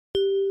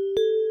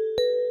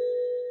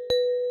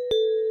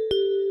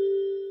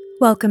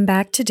Welcome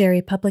back to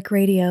Derry Public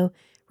Radio.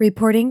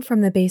 Reporting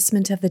from the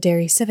basement of the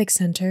Derry Civic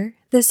Center,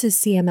 this is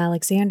CM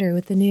Alexander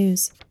with the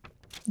news.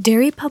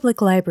 Derry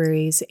Public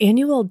Library's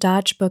annual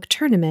Dodge Book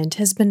Tournament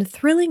has been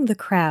thrilling the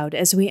crowd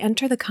as we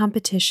enter the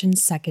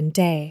competition's second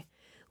day.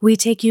 We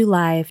take you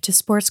live to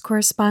sports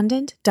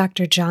correspondent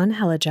Dr. John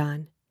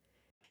Hellajohn.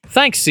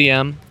 Thanks,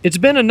 CM. It's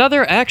been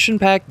another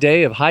action-packed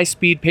day of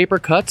high-speed paper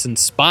cuts and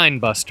spine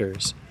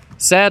busters.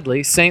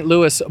 Sadly, St.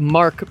 Louis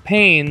Mark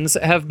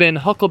Paynes have been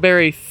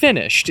Huckleberry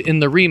finished in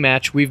the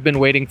rematch we've been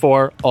waiting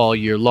for all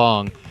year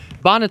long.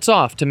 Bonnets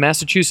off to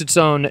Massachusetts'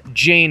 own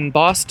Jane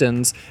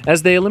Boston's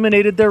as they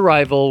eliminated their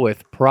rival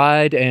with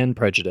pride and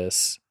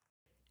prejudice.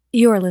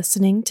 You're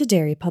listening to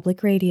Derry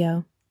Public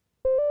Radio.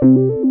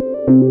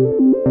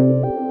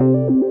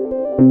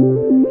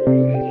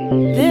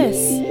 This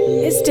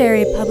is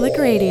Derry Public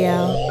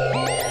Radio.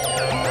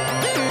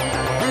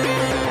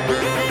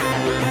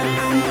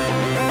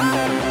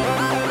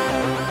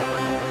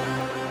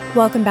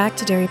 Welcome back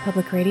to Derry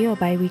Public Radio,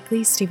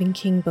 bi-weekly Stephen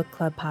King Book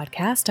Club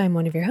podcast. I'm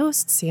one of your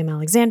hosts, CM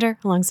Alexander,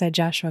 alongside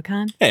Joshua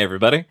Kahn. Hey,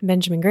 everybody.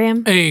 Benjamin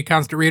Graham. Hey,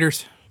 constant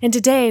readers. And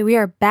today we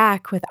are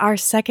back with our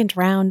second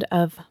round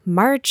of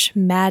March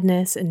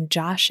Madness, and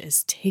Josh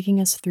is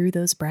taking us through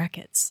those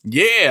brackets.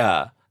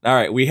 Yeah. All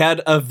right. We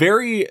had a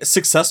very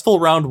successful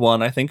round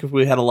one. I think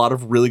we had a lot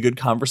of really good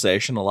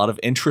conversation, a lot of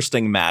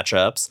interesting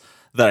matchups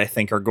that I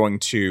think are going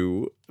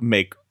to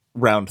make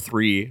round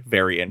three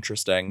very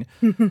interesting.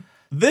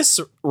 This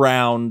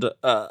round,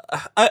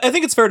 I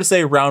think it's fair to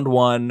say round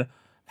one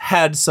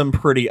had some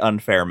pretty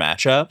unfair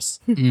matchups.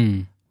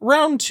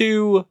 Round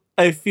two,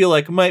 I feel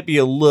like might be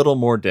a little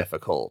more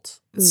difficult.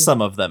 Some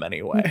of them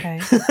anyway.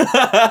 Okay.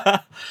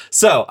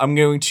 So I'm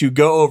going to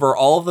go over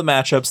all of the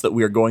matchups that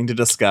we are going to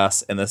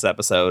discuss in this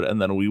episode,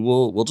 and then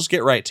we'll just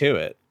get right to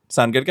it.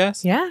 Sound good,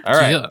 guys? Yeah. All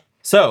right. Yeah.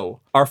 So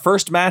our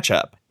first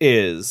matchup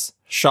is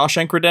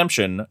Shawshank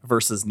Redemption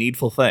versus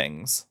Needful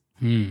Things.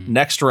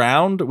 Next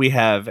round, we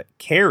have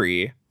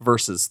Carrie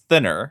versus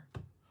Thinner.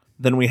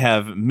 Then we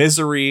have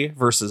Misery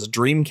versus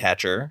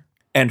Dreamcatcher.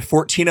 And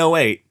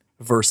 1408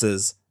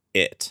 versus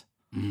It.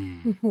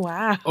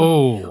 Wow.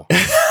 Oh.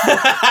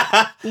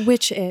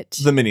 Which It?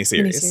 The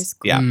miniseries. Miniseries,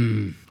 cool.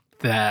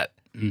 Yeah.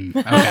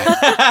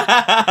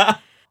 Okay.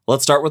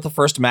 Let's start with the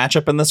first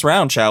matchup in this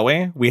round, shall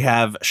we? We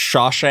have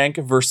Shawshank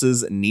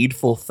versus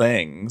Needful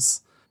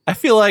Things. I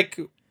feel like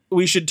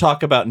we should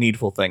talk about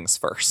Needful Things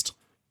first.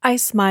 I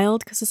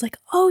smiled because it's like,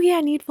 oh yeah,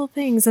 Needful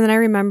Things. And then I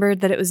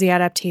remembered that it was the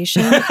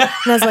adaptation. And I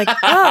was like,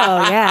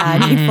 oh yeah,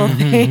 Needful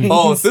Things.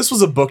 Oh, if this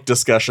was a book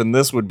discussion,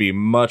 this would be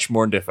much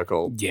more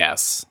difficult.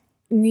 Yes.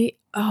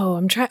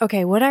 I'm trying.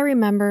 Okay, what I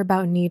remember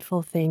about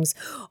Needful Things.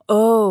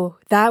 Oh,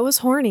 that was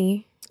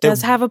horny.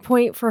 Does have a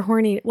point for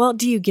horny. Well,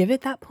 do you give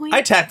it that point?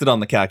 I tacked it on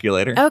the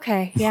calculator.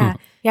 Okay, yeah.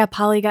 Yeah,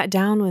 Polly got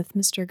down with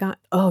Mr. Gaunt.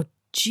 Oh,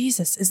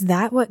 Jesus. Is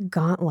that what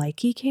Gaunt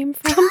Likey came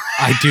from?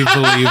 I do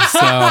believe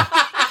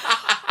so.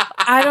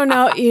 I don't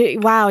know.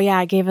 Wow, yeah,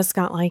 it gave us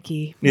Gaunt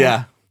Likey.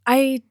 Yeah.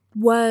 I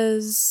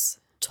was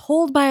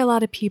told by a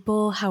lot of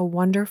people how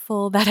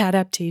wonderful that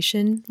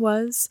adaptation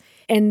was.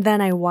 And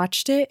then I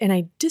watched it and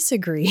I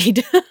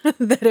disagreed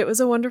that it was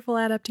a wonderful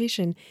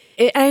adaptation.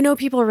 I know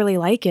people really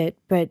like it,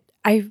 but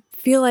I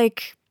feel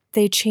like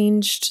they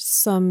changed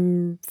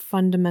some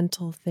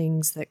fundamental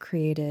things that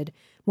created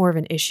more of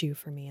an issue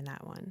for me in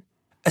that one.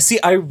 See,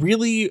 I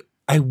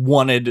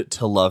wanted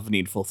to love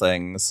Needful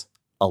Things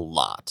a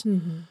lot.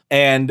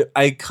 And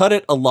I cut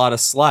it a lot of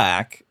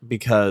slack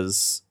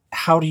because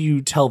how do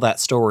you tell that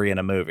story in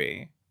a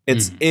movie?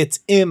 It's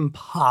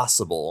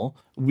impossible.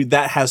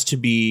 That has to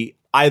be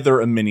either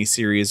a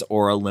miniseries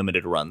or a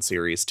limited run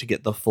series to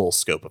get the full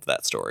scope of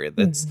that story.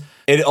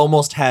 It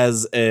almost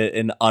has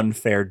an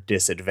unfair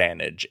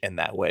disadvantage in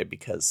that way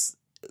because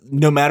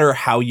no matter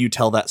how you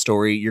tell that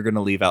story, you're going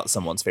to leave out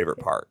someone's favorite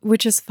part.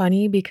 Which is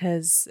funny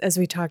because, as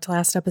we talked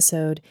last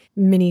episode,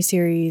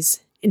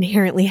 miniseries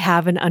inherently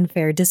have an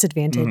unfair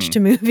disadvantage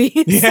to movies.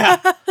 Yeah.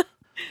 But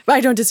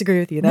I don't disagree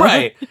with you, though.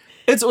 Right.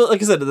 It's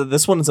like I said,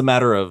 this one is a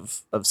matter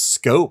of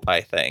scope,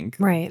 I think.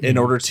 Right. In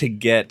order to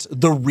get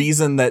the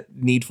reason that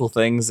Needful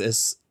Things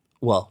is,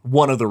 well,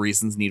 one of the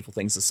reasons Needful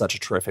Things is such a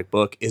terrific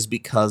book is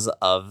because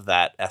of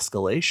that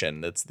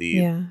escalation. It's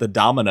the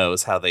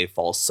dominoes, how they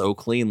fall so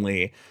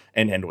cleanly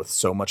and end with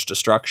so much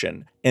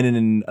destruction. And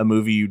in a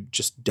movie, you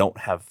just don't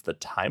have the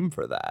time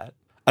for that.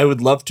 I would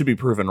love to be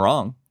proven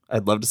wrong.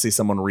 I'd love to see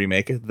someone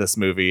remake this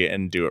movie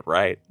and do it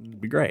right.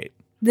 It'd be great.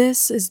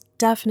 This is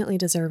definitely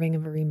deserving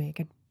of a remake.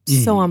 I'm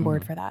so on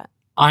board for that.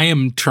 I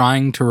am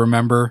trying to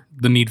remember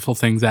the Needful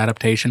Things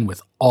adaptation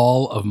with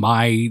all of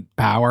my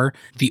power.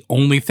 The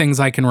only thing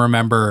I can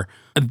remember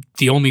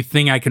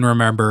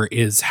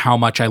is how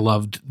much I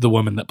loved the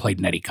woman that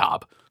played Nettie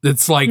Cobb.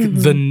 It's like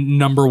the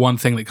number one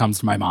thing that comes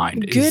to my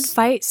mind. Good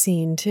fight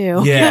scene,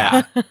 too.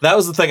 Yeah. That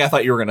was the thing I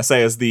thought you were going to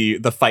say is the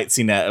fight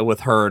scene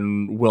with her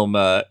and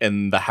Wilma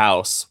in the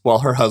house while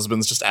her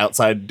husband's just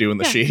outside doing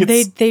the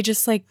sheets. They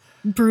just like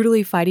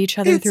brutally fight each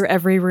other through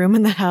every room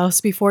in the house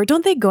before.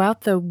 Don't they go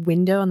out the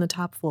window on the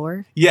top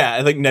floor? Yeah,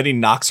 I think Nettie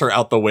knocks her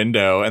out the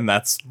window, and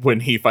that's when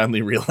he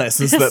finally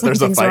realizes that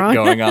there's a fight wrong.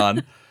 going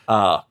on.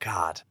 Oh,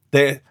 God.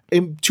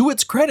 To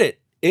its credit,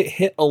 it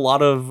hit a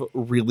lot of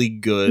really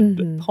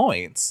good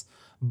points,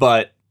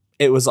 but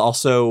it was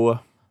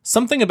also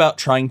something about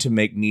trying to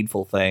make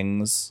Needful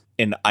Things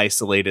an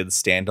isolated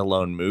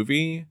standalone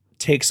movie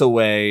takes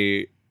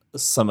away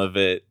some of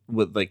it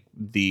with like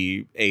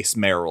the Ace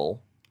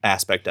Merrill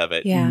aspect of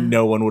it. Yeah.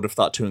 No one would have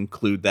thought to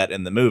include that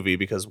in the movie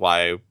because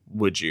why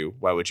would you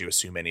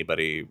assume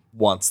anybody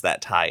wants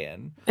that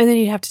tie-in? And then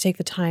you'd have to take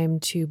the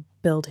time to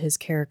build his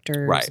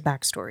character's Right.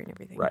 backstory and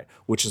everything. Right.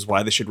 Which is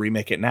why they should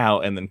remake it now,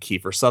 and then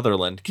Kiefer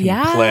Sutherland can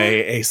Yeah.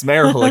 play Ace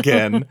Merrill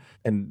again.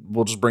 And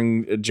we'll just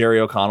bring Jerry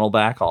O'Connell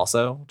back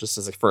also,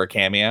 just for a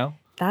cameo.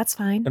 That's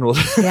fine. And we'll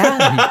Yeah.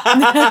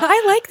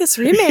 I like this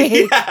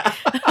remake.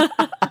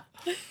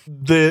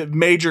 The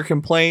major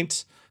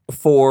complaint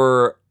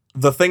for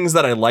the things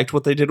that I liked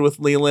what they did with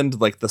Leland,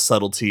 like the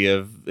subtlety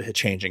of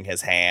changing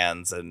his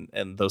hands and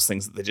those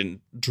things that they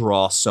didn't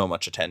draw so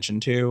much attention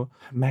to.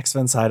 Max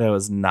von Sydow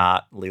is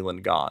not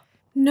Leland Gaunt.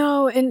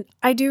 No, and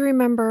I do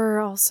remember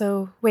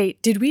also,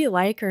 wait, did we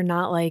like or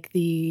not like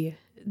the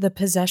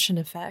possession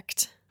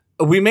effect?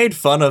 We made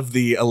fun of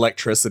the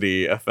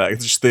electricity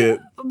effect. Just the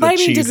But I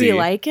mean, did cheesy. we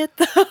like it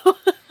though?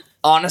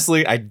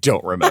 Honestly, I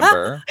don't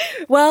remember.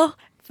 Well,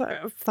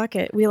 fuck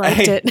it. We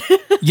liked it.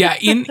 Yeah,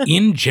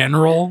 in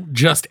general,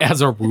 just as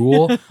a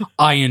rule,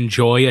 I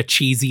enjoy a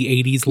cheesy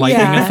 80s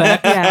lightning Yeah.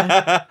 effect.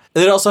 Yeah.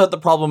 It also had the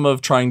problem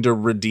of trying to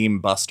redeem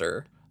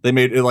Buster. They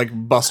made it like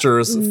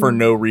Buster's for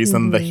no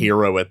reason the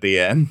hero at the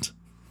end.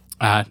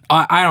 I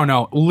don't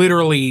know.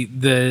 Literally,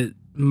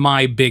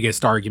 my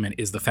biggest argument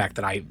is the fact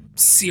that I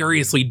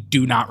seriously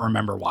do not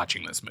remember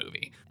watching this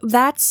movie.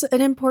 That's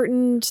an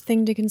important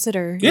thing to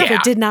consider. If Yeah.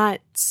 it did not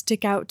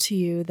stick out to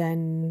you,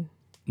 then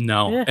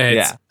No, Yeah.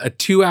 it's a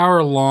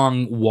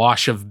 2-hour-long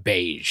wash of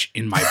beige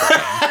in my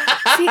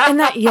brain. see, and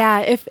that,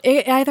 if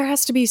it either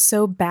has to be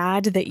so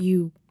bad that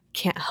you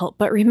can't help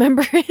but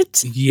remember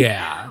it,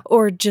 Yeah.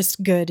 or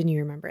just good and you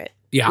remember it.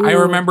 Yeah, I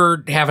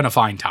remember having a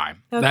fine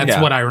time. Okay. That's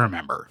Yeah. what I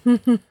remember.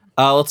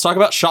 Let's talk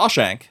about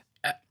Shawshank.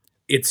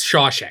 It's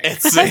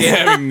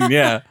Shawshank.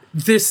 Yeah.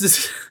 This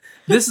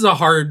is a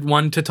hard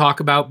one to talk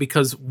about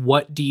because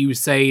what do you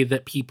say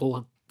that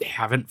people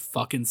haven't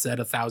fucking said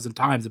 1,000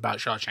 times about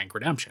Shawshank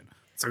Redemption?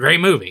 It's a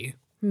great movie.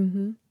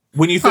 Mm-hmm.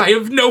 When you I think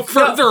have no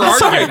further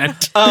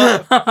argument.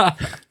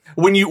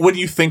 when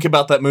you think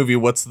about that movie,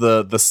 what's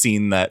the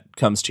scene that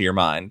comes to your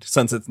mind?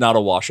 Since it's not a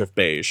wash of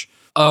beige.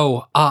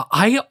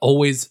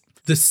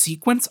 The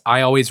sequence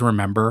I always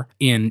remember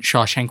in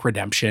Shawshank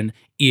Redemption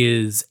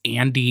is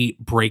Andy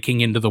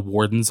breaking into the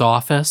warden's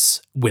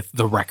office with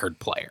the record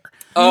player.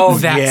 Oh,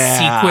 that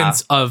yeah.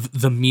 sequence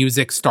of the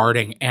music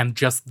starting and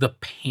just the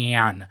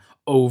pan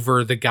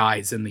over the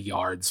guys in the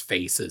yard's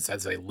faces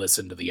as they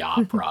listen to the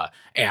opera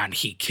and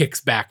he kicks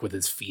back with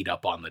his feet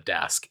up on the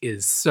desk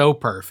is so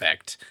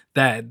perfect.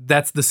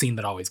 That's the scene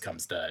that always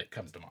comes to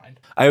mind.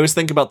 I always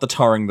think about the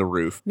tarring the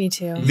roof. Me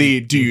too.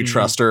 The do you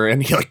trust her?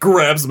 And he like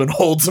grabs him and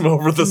holds him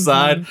over the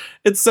side.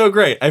 It's so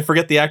great. I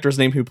forget the actor's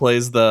name who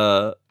plays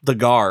the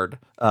guard,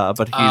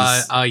 but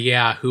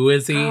he's who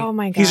is he? Oh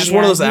my god. he's just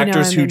one of those you know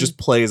actors him who and- just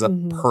plays a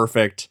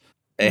perfect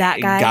That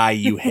guy.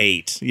 you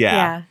hate. Yeah.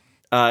 Yeah.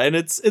 And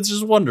it's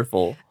just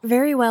wonderful.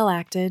 Very well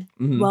acted.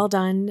 Well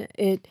done.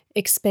 It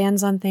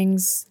expands on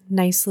things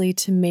nicely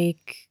to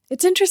make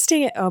it's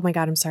interesting. Oh my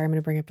God, I'm sorry. I'm going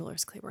to bring up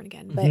Dolores Claiborne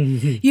again. But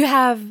you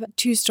have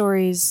two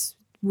stories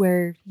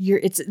where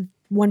it's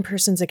one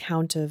person's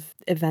account of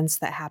events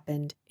that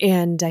happened.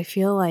 And I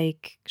feel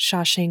like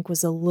Shawshank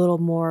was a little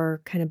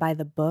more kind of by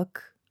the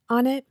book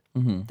on it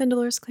than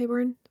Dolores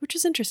Claiborne, which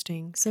is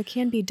interesting. So it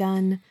can be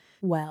done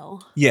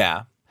well.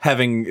 Yeah. I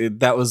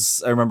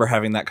remember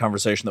having that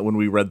conversation that when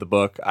we read the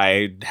book,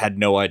 I had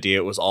no idea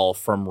it was all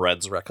from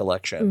Red's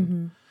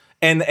recollection.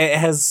 And it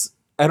has,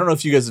 I don't know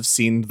if you guys have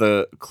seen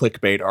the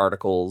clickbait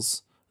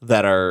articles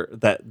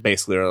that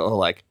basically are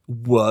like,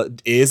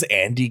 what is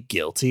Andy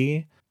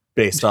guilty?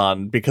 Based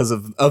on, because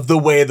of the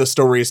way the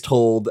story is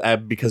told,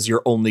 because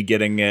you're only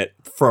getting it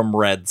from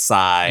Red's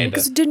side.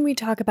 Because didn't we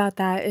talk about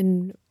that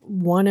in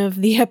one of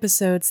the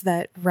episodes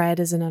that Red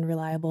is an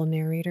unreliable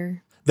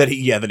narrator? That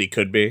he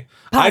could be.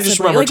 Possibly. I just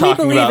remember Like, we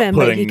talking believe about him,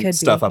 but he putting could be,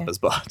 stuff up yeah. his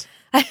butt.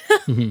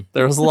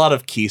 There was a lot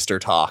of keister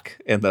talk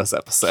in those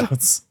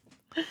episodes.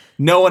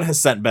 No one has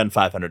sent Ben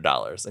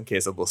 $500, in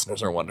case of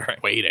listeners are wondering.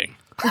 Waiting.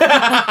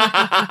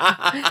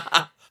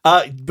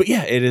 But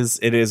yeah, it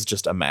is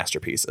just a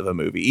masterpiece of a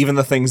movie. Even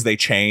the things they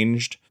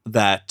changed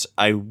that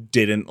I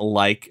didn't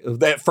like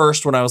at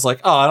first, when I was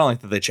like, oh, I don't like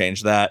that they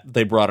changed that.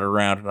 They brought it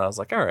around, and I was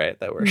like, all right,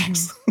 that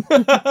works.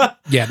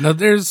 Yeah, no,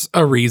 there's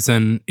a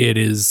reason it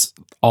is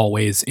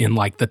always in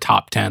like the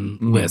top 10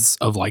 lists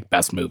of like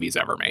best movies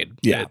ever made.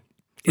 Yeah.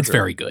 It's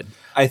very good.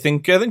 I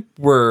think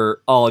we're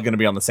all going to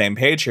be on the same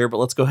page here, but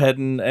let's go ahead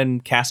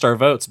and cast our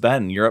votes.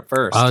 Ben, you're up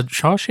first.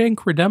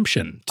 Shawshank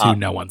Redemption, to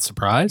no one's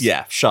surprise.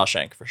 Yeah,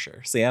 Shawshank for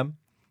sure. Sam?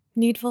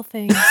 Needful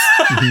Things.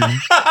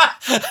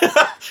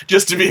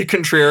 Just to be a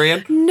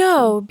contrarian?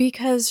 No,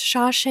 because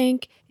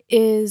Shawshank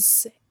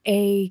is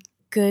a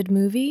good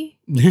movie.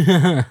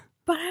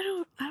 But I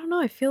don't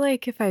know. I feel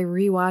like if I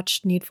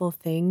rewatched Needful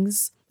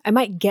Things, I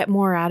might get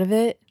more out of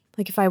it.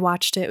 Like if I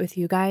watched it with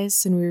you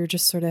guys and we were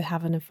just sort of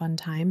having a fun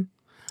time.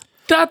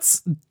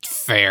 That's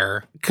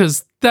fair,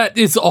 because that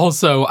is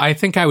also, I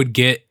think I would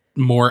get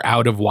more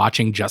out of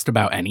watching just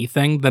about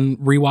anything than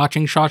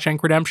rewatching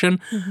Shawshank Redemption,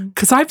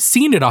 because I've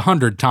seen it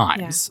 100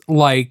 times. Yeah.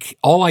 Like,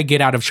 all I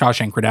get out of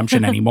Shawshank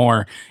Redemption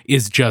anymore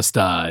is just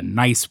a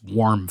nice,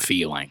 warm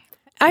feeling.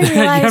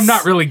 I'm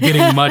not really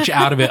getting much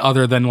out of it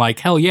other than like,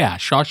 hell yeah,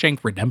 Shawshank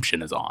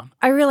Redemption is on.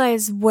 I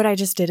realize what I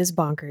just did is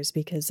bonkers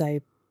because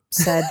I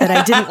said that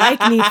I didn't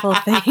like Needful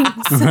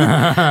Things.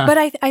 But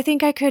I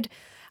think I could...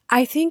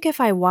 I think if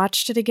I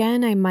watched it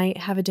again, I might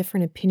have a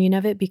different opinion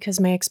of it because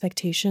my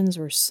expectations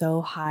were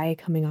so high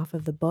coming off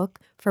of the book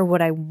for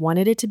what I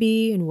wanted it to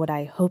be and what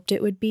I hoped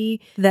it would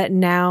be that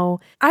now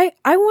I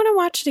want to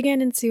watch it again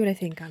and see what I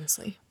think,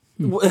 honestly.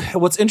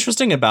 What's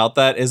interesting about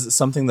that is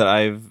something that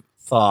I've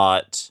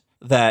thought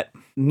that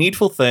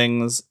Needful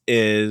Things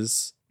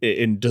is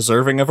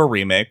deserving of a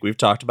remake. We've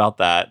talked about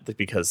that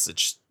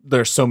because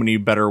there's so many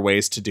better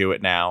ways to do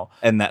it now,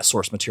 and that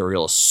source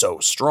material is so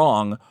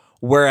strong.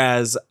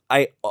 Whereas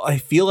I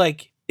feel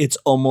like it's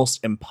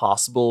almost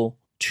impossible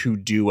to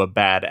do a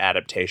bad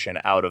adaptation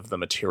out of the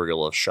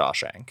material of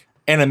Shawshank.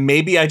 And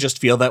maybe I just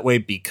feel that way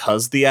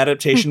because the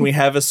adaptation we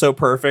have is so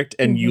perfect,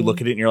 and you look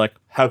at it and you're like,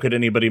 how could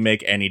anybody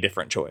make any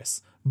different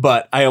choice?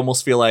 But I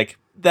almost feel like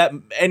that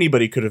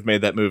anybody could have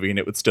made that movie and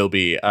it would still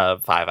be a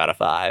 5 out of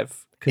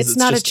 5. It's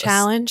not a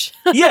challenge.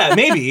 Yeah,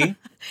 maybe.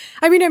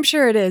 I mean, I'm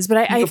sure it is, but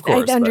I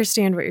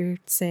understand what you're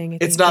saying.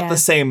 It's not the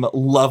same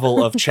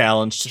level of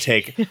challenge to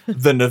take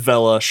the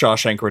novella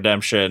Shawshank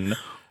Redemption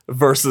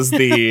versus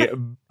the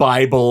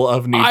Bible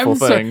of Needful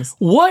Things.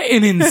 What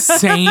an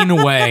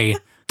insane way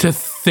to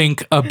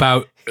think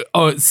about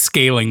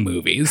scaling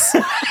movies.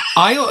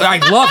 I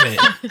love it.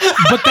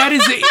 But that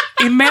is,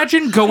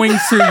 imagine going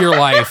through your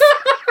life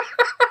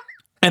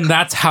and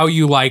that's how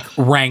you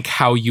rank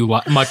how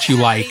much you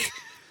like.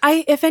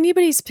 If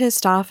anybody's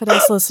pissed off at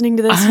us listening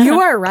to this,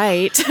 you are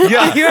right.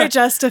 Yeah. You are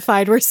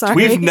justified. We're sorry.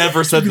 We've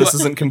never said this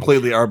isn't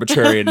completely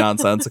arbitrary and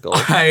nonsensical.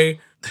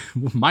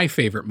 My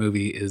favorite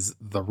movie is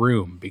The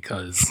Room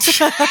because,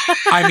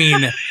 I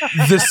mean,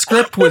 the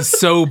script was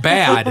so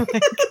bad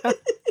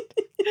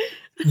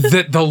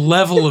that the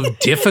level of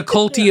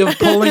difficulty of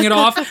pulling it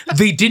off,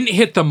 they didn't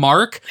hit the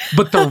mark,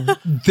 but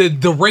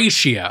the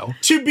ratio.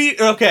 To be,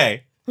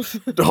 okay,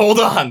 hold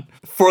on.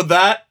 For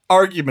that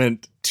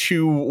argument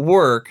to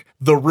work,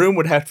 The Room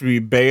would have to be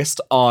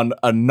based on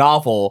a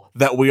novel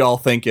that we all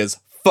think is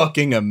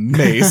fucking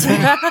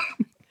amazing.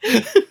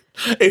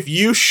 If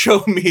you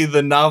show me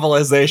the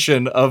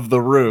novelization of The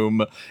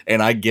Room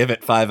and I give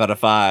it 5 out of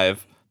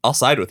 5, I'll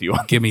side with you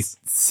on Give me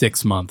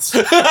 6 months.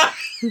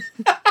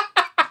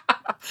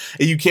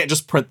 You can't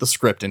just print the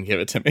script and give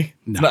it to me.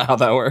 No. That's not how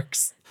that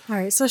works. All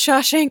right, so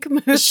Shawshank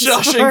moves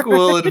Shawshank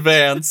will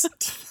advance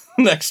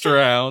next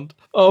round.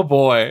 Oh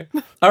boy.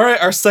 All right,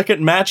 our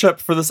second matchup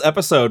for this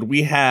episode,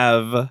 we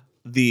have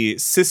the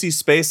Sissy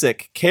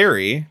Spacek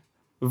Carrie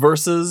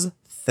versus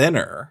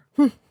Thinner.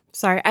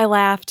 Sorry, I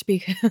laughed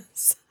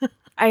because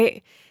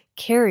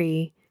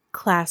Carrie,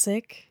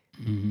 classic,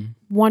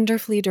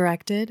 wonderfully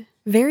directed,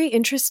 very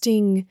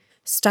interesting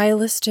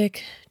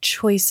stylistic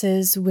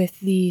choices with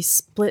the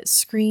split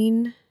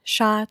screen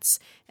shots,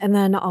 and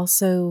then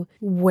also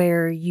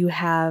where you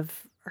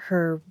have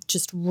her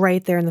just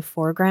right there in the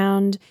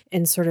foreground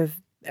and sort of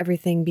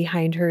everything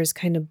behind her is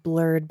kind of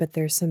blurred, but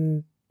there's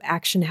some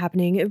action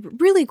happening. A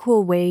really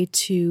cool way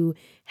to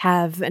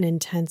have an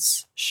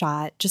intense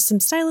shot, just some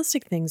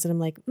stylistic things. And I'm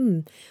like,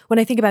 when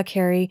I think about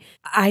Carrie,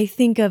 I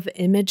think of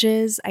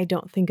images. I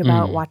don't think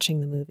about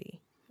watching the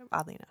movie,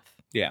 oddly enough.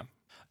 Yeah.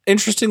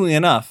 Interestingly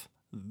enough,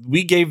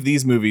 we gave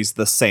these movies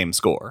the same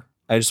score.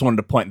 I just wanted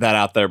to point that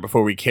out there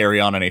before we carry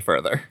on any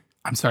further.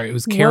 I'm sorry, it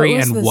was Carrie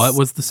what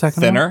was the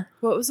second Thinner?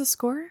 What was the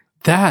score?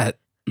 That.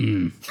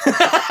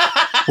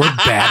 We're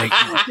batting.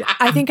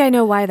 I think I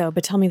know why, though,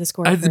 but tell me the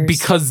score first.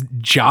 Because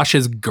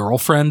Josh's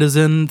girlfriend is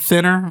in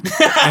Thinner, and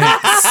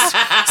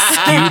it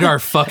skewed our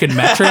fucking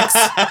metrics.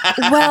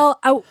 Well,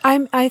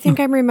 I think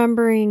I'm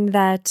remembering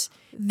that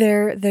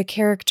the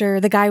character,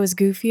 the guy was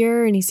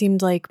goofier, and he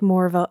seemed like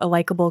more of a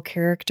likable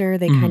character.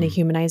 They kind of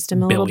humanized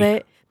him a little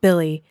bit.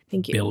 Billy,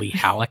 thank you. Billy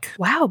Halleck.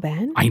 Wow,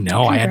 Ben. I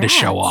know, Congrats. I had to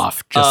show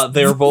off.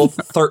 They were both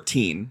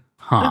 13.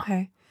 Huh.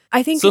 Okay.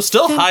 I think so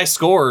still high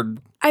scored.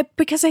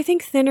 Because I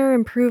think Thinner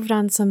improved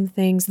on some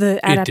things.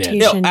 The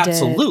adaptation did.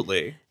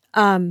 Absolutely.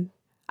 Do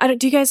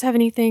you guys have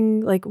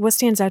anything, like, what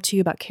stands out to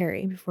you about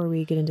Carrie before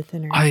we get into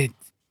Thinner?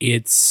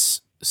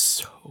 It's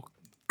so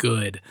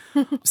good.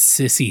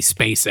 Sissy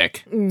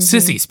Spacek.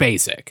 Sissy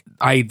Spacek.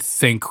 I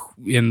think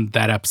in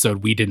that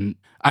episode we didn't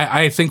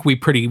I think we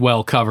pretty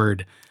well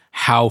covered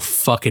how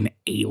fucking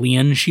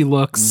alien she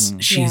looks.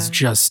 She's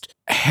just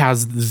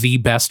has the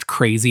best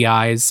crazy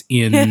eyes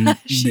in,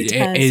 She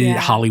does, in yeah.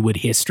 Hollywood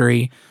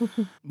history.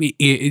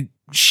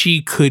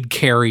 She could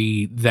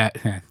carry that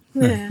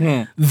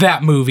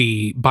that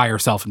movie by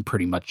herself, and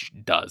pretty much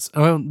does.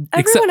 Well,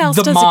 Everyone else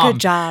the does mom, a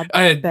good job.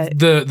 But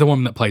the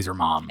woman that plays her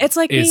mom, it's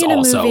like is being in a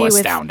also movie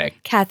astounding.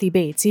 with Kathy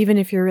Bates. Even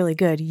if you're really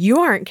good, you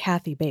aren't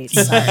Kathy Bates.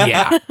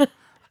 Yeah.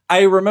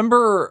 I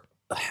remember,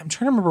 I'm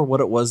trying to remember what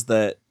it was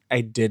that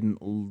I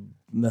didn't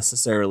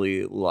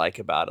necessarily like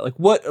about it. Like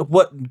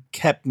what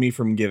kept me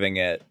from giving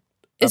it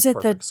a Is it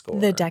perfect score?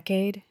 the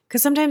decade?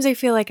 Because sometimes I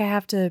feel like I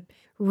have to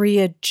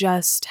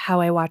readjust how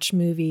I watch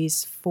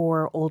movies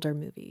for older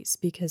movies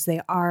because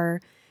they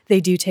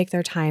do take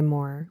their time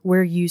more.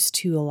 We're used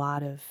to a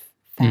lot of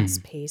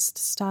fast-paced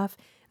stuff.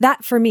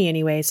 That, for me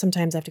anyway,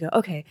 sometimes I have to go,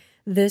 okay,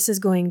 this is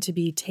going to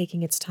be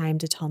taking its time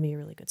to tell me a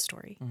really good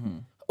story.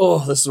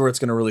 Oh, this is where it's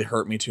going to really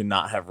hurt me to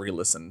not have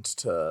re-listened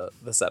to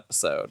this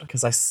episode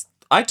because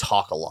I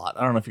talk a lot.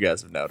 I don't know if you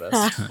guys have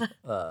noticed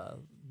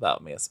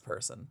about me as a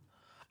person.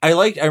 I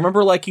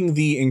remember liking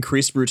the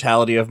increased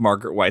brutality of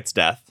Margaret White's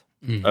death,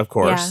 of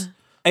course. Yeah.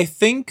 I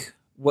think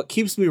what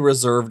keeps me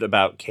reserved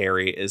about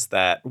Carrie is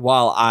that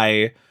while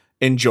I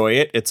enjoy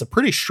it, it's a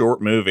pretty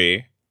short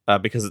movie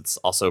because it's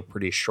also a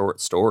pretty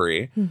short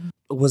story,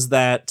 was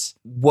that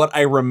what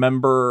I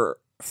remember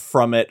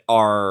from it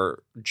are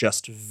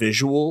just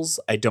visuals.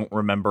 I don't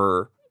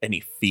remember any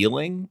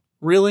feeling,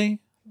 really.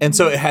 And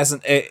so it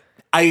hasn't...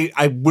 I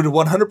would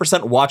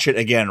 100% watch it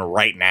again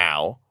right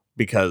now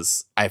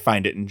because I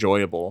find it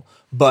enjoyable.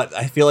 But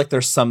I feel like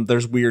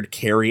there's weird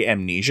Carrie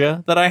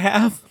amnesia that I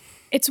have.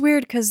 It's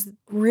weird because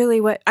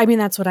really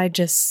that's what I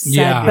just said,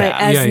 Yeah. but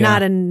as Yeah.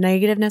 not a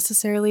negative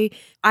necessarily.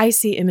 I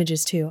see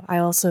images too. I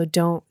also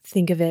don't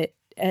think of it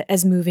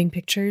as moving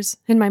pictures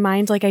in my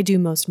mind like I do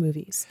most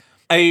movies.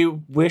 I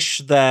wish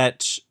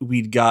that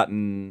we'd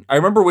gotten... I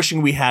remember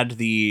wishing we had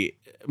the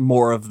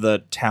more of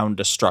the town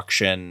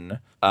destruction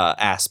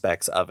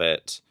aspects of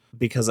it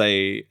because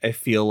I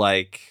feel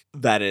like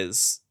that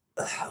is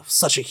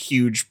such a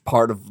huge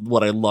part of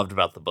what I loved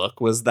about the book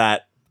was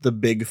that the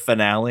big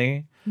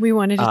finale. We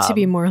wanted it to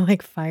be more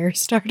like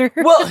Firestarter.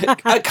 Well,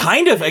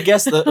 kind of, I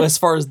guess, as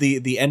far as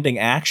the ending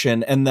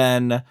action. And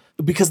then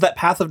because that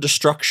path of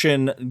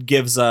destruction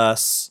gives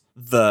us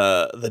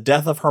the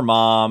death of her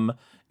mom,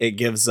 it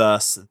gives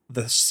us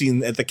the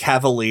scene at the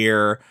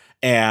Cavalier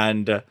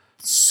and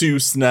Sue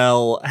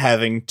Snell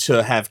having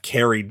to have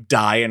Carrie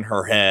die in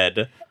her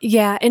head.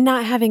 Yeah, and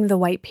not having the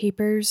white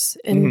papers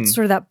and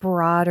sort of that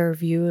broader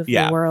view of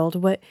the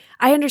world.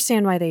 I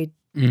understand why they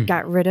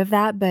got rid of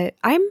that, but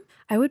I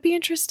would be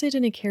interested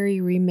in a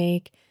Carrie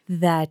remake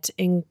that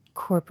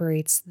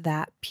incorporates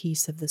that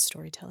piece of the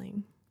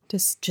storytelling.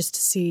 Just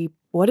to see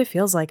what it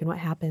feels like and what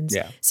happens.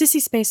 Yeah.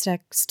 Sissy Spacek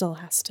still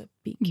has to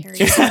beat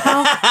Carrie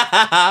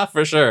somehow.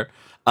 For sure.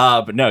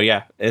 But no,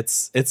 yeah,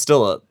 it's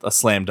still a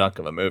slam dunk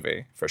of a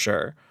movie, for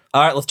sure.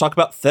 All right, let's talk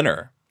about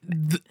Thinner.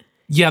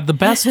 The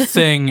best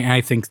thing,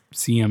 I think,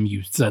 CM,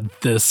 you said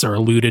this or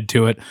alluded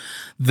to it,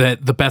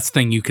 that the best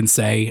thing you can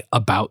say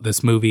about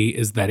this movie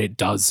is that it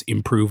does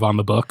improve on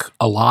the book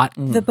a lot.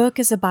 The book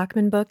is a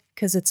Bachman book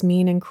because it's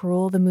mean and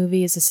cruel. The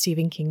movie is a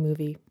Stephen King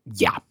movie.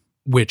 Yeah,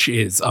 which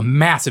is a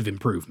massive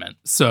improvement.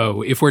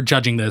 So if we're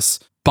judging this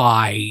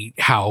by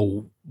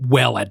how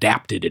well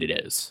adapted it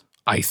is,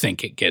 I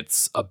think it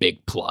gets a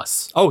big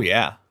plus. Oh,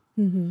 yeah.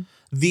 Mm-hmm.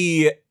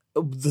 The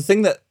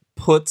thing that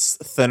puts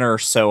Thinner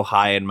so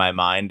high in my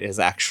mind is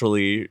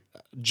actually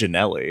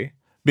Janelli.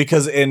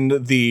 Because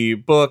in the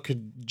book,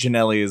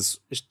 Janelli is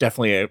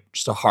definitely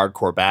just a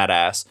hardcore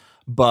badass.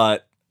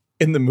 But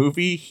in the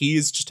movie,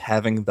 he's just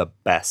having the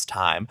best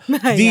time.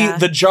 Yeah.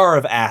 The jar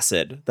of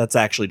acid, that's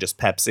actually just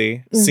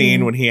Pepsi,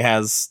 scene when he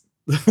has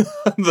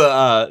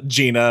the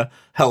Gina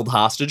held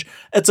hostage.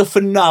 It's a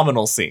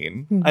phenomenal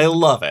scene. I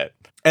love it.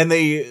 And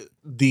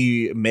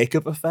the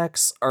makeup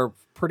effects are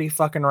pretty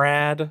fucking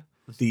rad.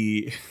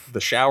 The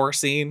shower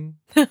scene.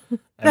 I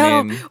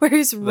mean, where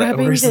he's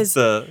rubbing where's his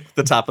the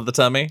top of the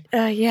tummy.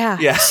 yeah.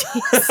 Yeah.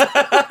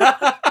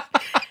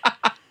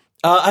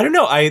 I don't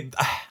know.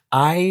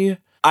 I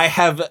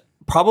have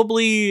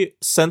probably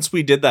since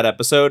we did that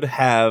episode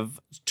have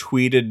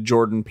tweeted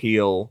Jordan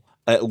Peele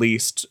at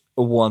least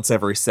once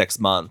every 6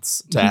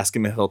 months to ask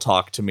him if he'll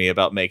talk to me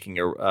about making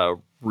a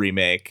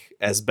remake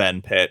as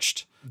Ben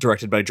pitched,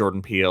 directed by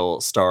Jordan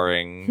Peele,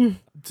 starring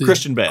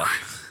Christian Bale.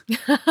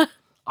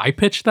 I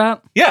pitched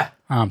that? Yeah.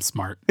 I'm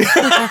smart.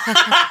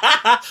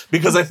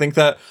 Because I think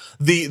that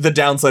the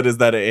downside is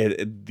that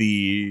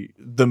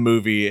the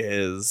movie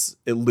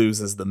it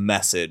loses the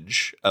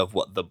message of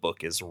what the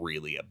book is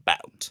really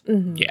about.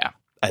 Yeah.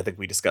 I think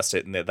we discussed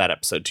it in that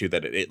episode too,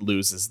 that it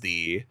loses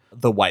the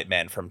white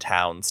man from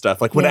town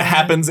stuff. Like when it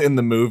happens in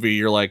the movie,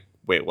 you're like,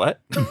 wait,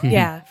 what?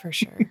 Yeah, for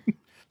sure.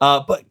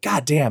 But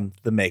goddamn,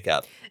 the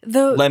makeup,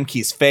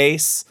 Lemke's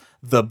face,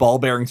 the ball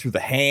bearing through the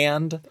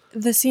hand.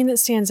 The scene that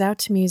stands out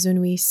to me is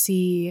when we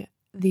see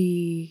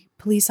the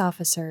police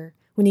officer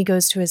when he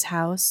goes to his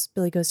house,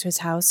 Billy goes to his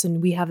house,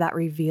 and we have that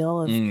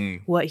reveal of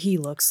what he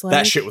looks like.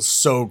 That shit was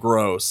so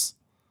gross.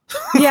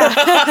 Yeah,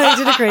 they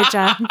did a great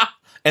job.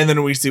 And then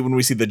when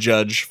we see the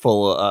judge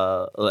full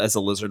as a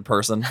lizard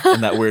person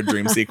in that weird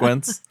dream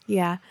sequence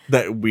Yeah.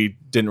 that we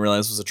didn't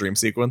realize was a dream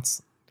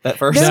sequence at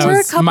first. There That were a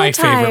was couple my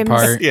favorite times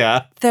part.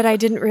 Yeah. that I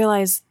didn't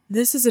realize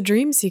this is a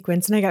dream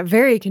sequence, and I got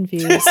very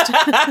confused.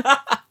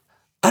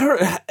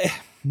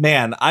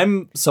 Man,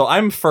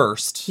 I'm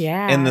first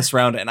Yeah. in this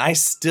round, and I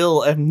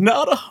still am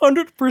not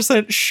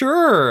 100%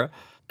 sure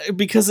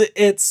because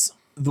it's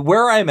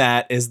where I'm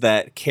at is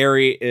that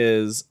Carrie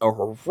is a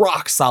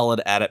rock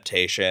solid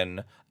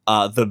adaptation.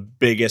 The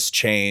biggest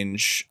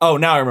change. Oh,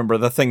 now I remember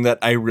the thing that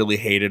I really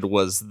hated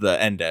was the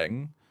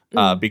ending.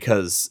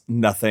 Because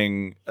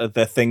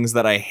the things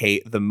that I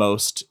hate the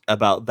most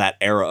about that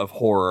era of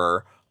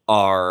horror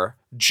are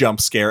jump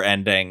scare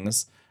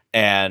endings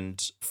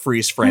and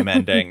freeze frame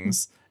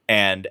endings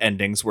and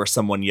endings where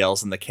someone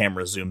yells and the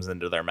camera zooms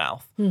into their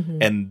mouth.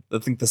 And I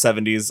think the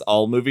 70s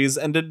all movies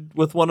ended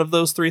with one of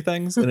those three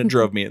things, and it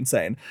drove me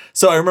insane.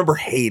 So I remember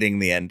hating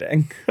the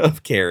ending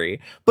of Carrie,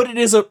 but it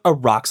is a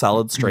rock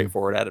solid,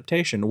 straightforward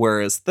adaptation,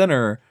 whereas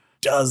Thinner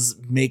does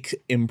make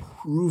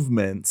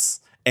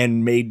improvements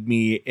and made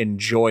me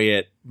enjoy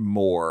it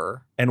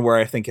more. And where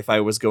I think if I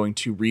was going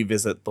to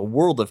revisit the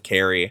world of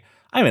Carrie,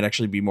 I might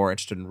actually be more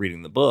interested in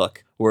reading the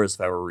book. Whereas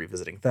if I were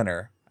revisiting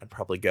Thinner, I'd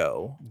probably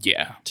go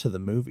to the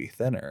movie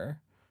Thinner.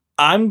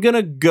 I'm going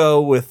to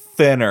go with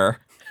Thinner.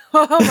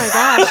 Oh my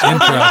gosh.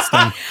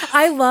 Interesting.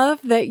 I love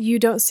that you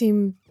don't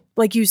seem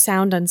like you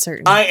sound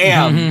uncertain. I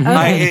am.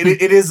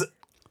 Okay.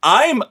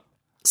 I'm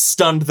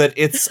stunned that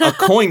it's a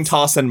coin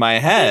toss in my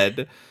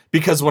head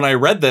because when I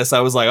read this,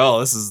 I was like, oh,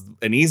 this is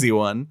an easy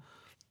one.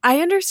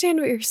 I understand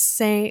what you're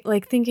saying,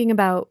 like thinking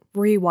about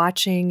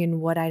rewatching and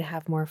what I'd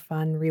have more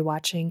fun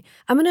rewatching.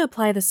 I'm going to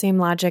apply the same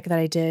logic that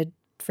I did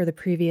for the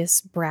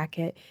previous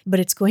bracket, but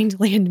it's going to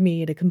land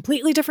me at a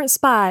completely different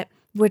spot,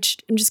 which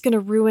I'm just going to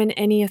ruin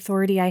any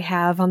authority I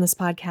have on this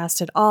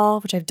podcast at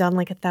all, which I've done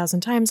like 1,000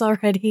 times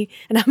already.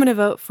 And I'm going to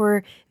vote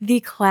for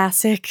the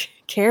classic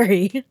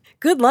Carrie.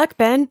 Good luck,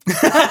 Ben.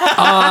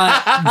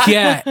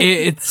 Yeah,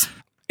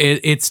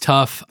 it's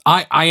tough.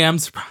 I am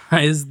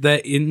surprised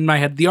that in my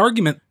head, the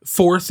argument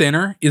for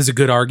Thinner is a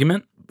good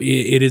argument.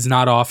 It is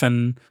not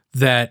often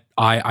that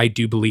I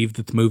do believe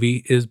that the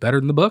movie is better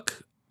than the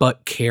book,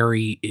 but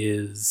Carrie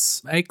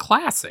is a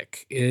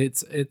classic.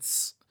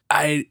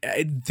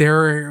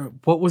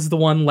 What was the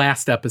one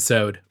last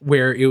episode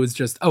where it was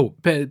just,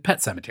 Pet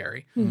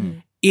Sematary.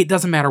 It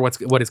doesn't matter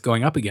what it's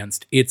going up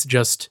against. It's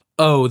just,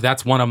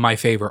 that's one of my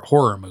favorite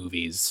horror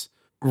movies.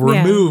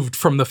 Removed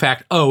from the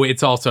fact,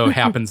 it's also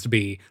happens to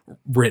be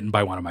written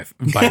by my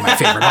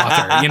favorite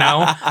author, you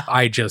know?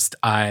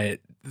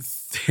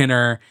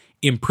 Thinner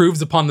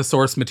improves upon the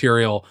source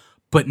material,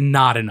 but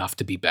not enough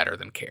to be better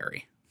than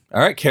Carrie. All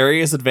right,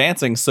 Carrie is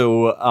advancing.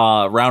 So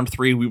round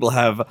 3, we will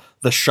have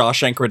The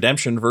Shawshank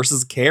Redemption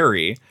versus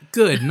Carrie.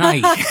 Good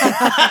night.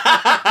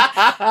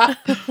 I'm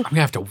going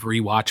to have to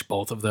rewatch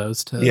both of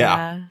those too.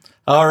 Yeah.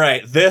 All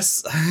right,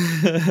 this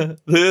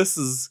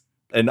is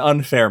an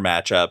unfair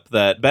matchup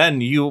that,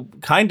 Ben, you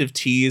kind of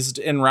teased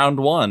in round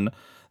 1.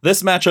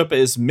 This matchup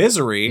is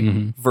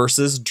Misery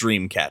versus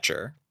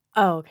Dreamcatcher.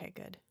 Oh, okay,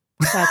 good.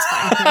 That's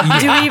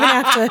fine. Do we even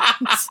have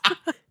to?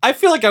 I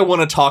feel like I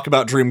want to talk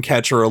about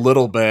Dreamcatcher a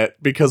little bit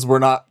because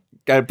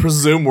I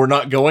presume we're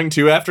not going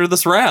to after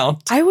this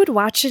round. I would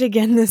watch it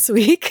again this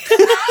week.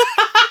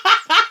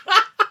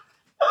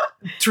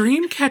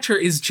 Dreamcatcher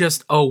is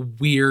just a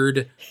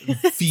weird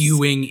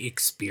viewing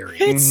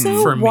experience It's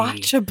so for me.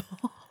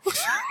 watchable.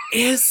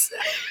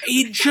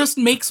 It just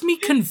makes me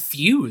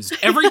confused.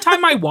 Every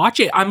time I watch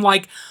it, I'm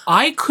like,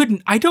 I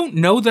don't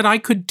know that I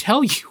could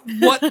tell you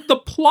what the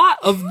plot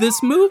of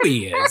this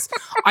movie is.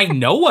 I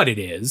know what it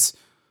is.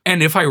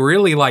 And if I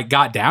really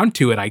got down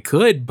to it, I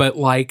could, but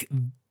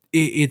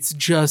it's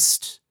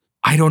just,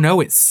 I don't know.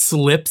 It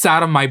slips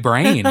out of my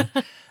brain.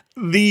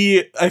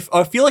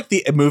 I feel like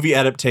the movie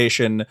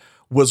adaptation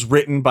was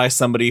written by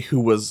somebody who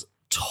was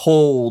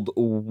told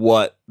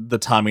what the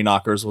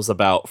Tommyknockers was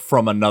about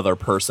from another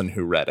person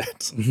who read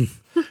it.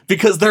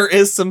 Because there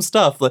is some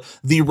stuff,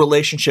 the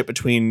relationship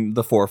between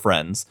the 4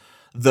 friends,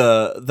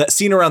 that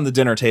scene around the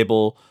dinner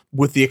table,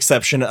 with the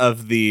exception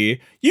of you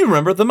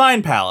remember the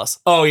Mind Palace.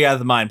 Oh yeah,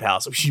 the Mind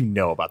Palace. You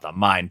know about the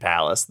Mind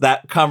Palace.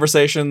 That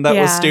conversation that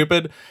was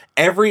stupid.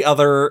 Every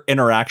other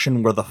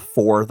interaction where the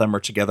 4 of them are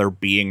together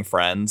being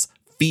friends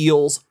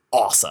feels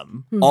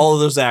awesome. All of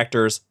those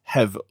actors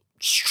have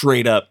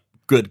straight up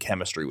good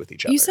chemistry with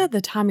each other. You said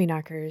the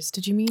Tommyknockers.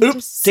 Did you mean?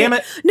 Oops, damn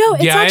it. No,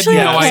 it's actually.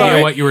 I had no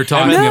idea what you were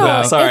talking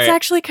about. Sorry. It's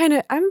actually kind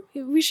of.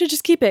 We should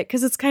just keep it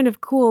because it's kind of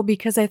cool.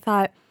 Because I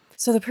thought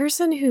so. The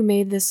person who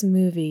made this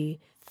movie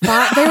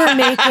thought they were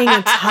making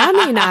a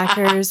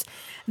Tommyknockers.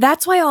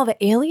 That's why all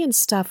the alien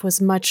stuff was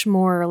much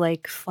more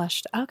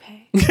fleshed.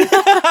 Okay.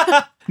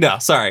 No,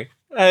 sorry.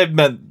 I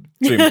meant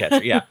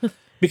Dreamcatcher. Yeah,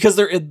 because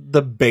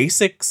the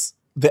basics,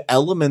 the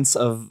elements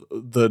of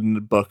the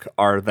book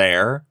are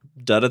there.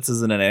 Duddits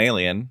isn't an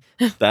alien.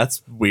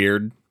 That's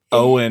weird.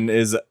 Owen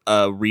is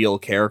a real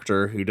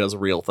character who does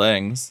real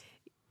things.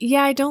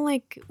 Yeah, I don't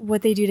like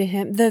what they do to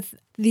him.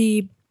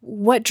 The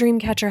what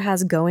Dreamcatcher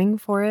has going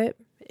for it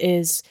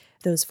is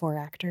those 4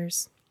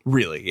 actors.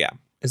 Really, yeah.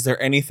 Is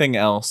there anything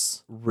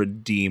else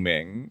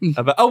redeeming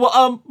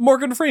about?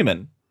 Morgan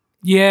Freeman.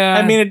 Yeah.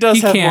 I mean, it does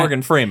he have can't-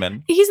 Morgan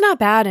Freeman. He's not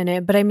bad in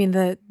it, but I mean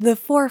the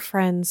 4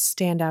 friends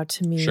stand out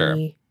to me. Sure.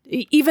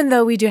 Even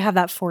though we do have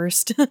that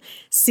forced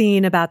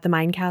scene about the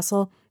Mind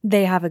Castle,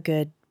 they have a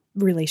good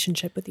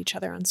relationship with each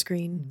other on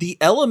screen. The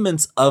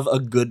elements of a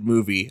good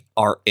movie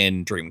are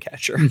in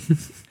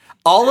Dreamcatcher.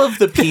 All of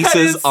the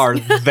pieces are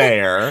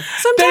there.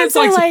 Sometimes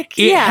I like,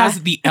 it yeah.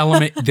 has the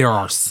element. There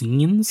are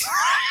scenes.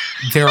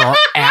 There are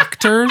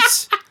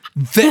actors.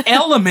 The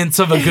elements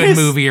of a good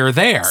movie are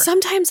there.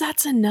 Sometimes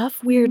that's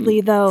enough, weirdly,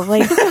 though.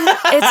 Like,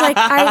 it's like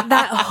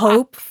that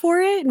hope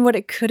for it and what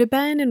it could have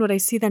been and what I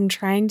see them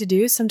trying to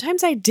do.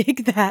 Sometimes I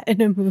dig that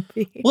in a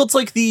movie. Well, it's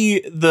like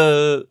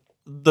the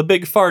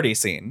big farty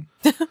scene.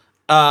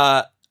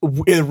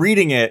 In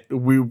reading it,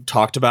 we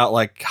talked about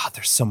like, God,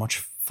 there's so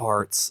much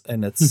farts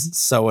and it's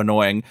so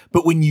annoying.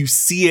 But when you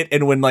see it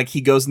and when like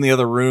he goes in the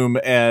other room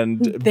and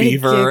They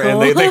Beaver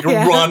giggle. and they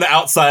Yeah. run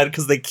outside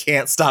because they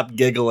can't stop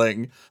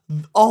giggling.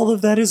 All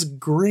of that is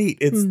great.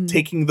 It's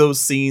taking those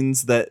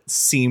scenes that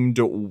seemed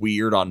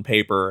weird on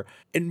paper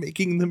and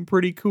making them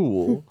pretty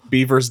cool.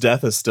 Beaver's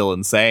death is still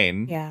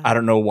insane. Yeah. I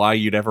don't know why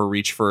you'd ever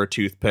reach for a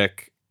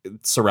toothpick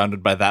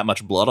surrounded by that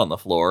much blood on the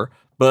floor,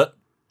 but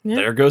Yeah.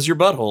 there goes your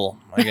butthole,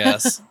 I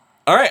guess.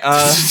 All right,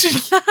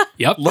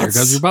 Yep. There Let's-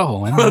 goes your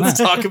butthole. in on let's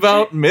that. talk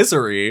about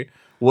Misery.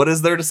 What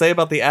is there to say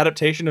about the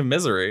adaptation of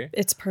Misery?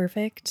 It's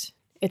perfect.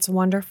 It's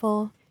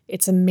wonderful.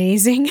 It's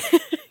amazing.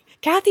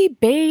 Kathy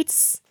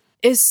Bates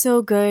is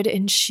so good,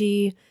 and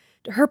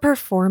her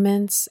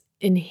performance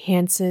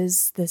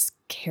enhances this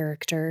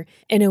character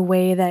in a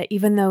way that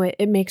even though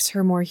it makes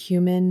her more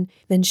human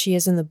than she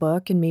is in the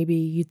book, and maybe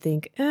you'd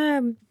think,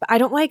 I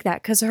don't like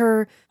that because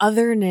her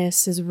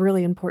otherness is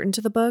really important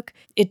to the book,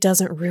 it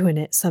doesn't ruin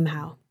it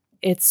somehow.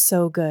 It's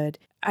so good.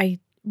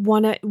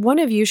 One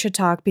of you should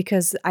talk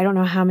because I don't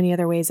know how many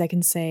other ways I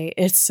can say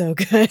it's so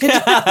good.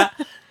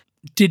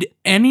 Did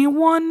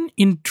anyone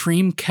in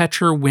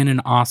Dreamcatcher win an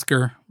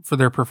Oscar for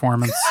their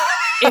performance?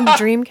 In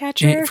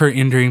Dreamcatcher?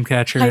 In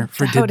Dreamcatcher?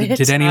 I doubt it.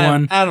 Did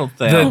anyone? I don't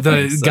think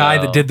The guy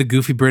that did the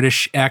goofy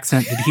British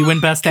accent, did he win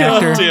Best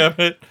Actor? God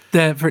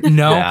damn it.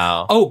 No.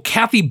 No. Oh,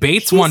 Kathy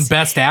Bates won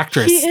Best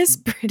Actress. He is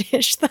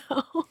British,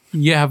 though.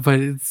 Yeah, but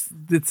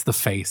it's the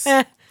face.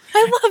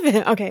 I love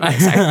it. Okay,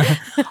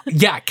 sorry.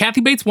 Yeah,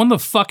 Kathy Bates won the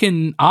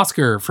fucking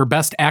Oscar for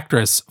Best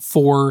Actress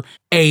for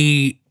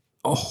a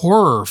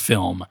horror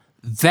film.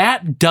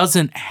 That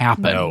doesn't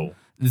happen. No.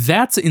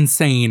 That's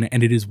insane,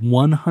 and it is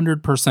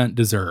 100%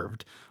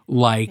 deserved.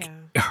 Like,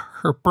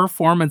 her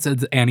performance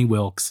as Annie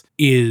Wilkes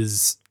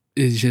is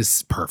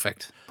just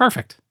perfect.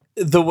 Perfect.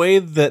 The way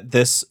that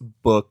this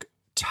book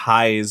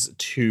ties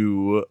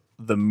to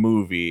the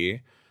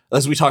movie,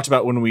 as we talked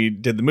about when we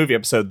did the movie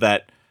episode,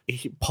 that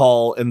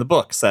Paul in the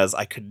book says,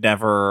 I could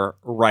never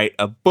write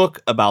a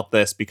book about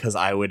this because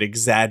I would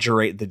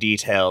exaggerate the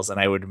details and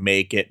I would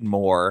make it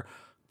more,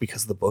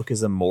 because the book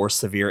is a more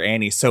severe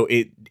Annie. So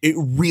it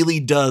really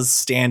does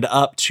stand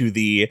up to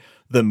the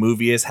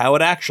movie is how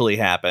it actually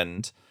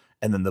happened.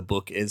 And then the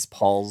book is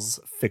Paul's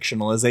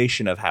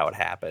fictionalization of how it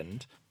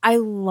happened. I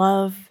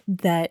love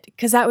that,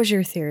 because that was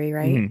your theory,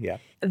 right? Mhm, yeah.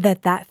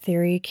 That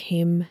theory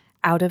came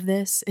out of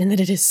this and that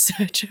it is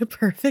such a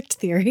perfect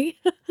theory.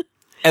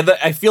 And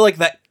I feel like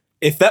that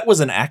if that was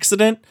an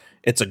accident,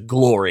 it's a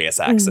glorious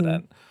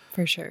accident.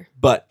 For sure.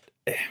 But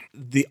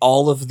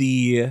all of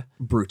the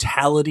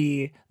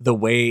brutality, the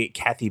way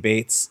Kathy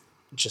Bates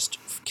just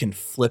can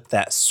flip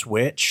that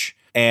switch,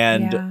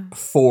 and Yeah.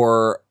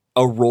 for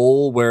a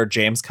role where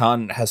James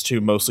Caan has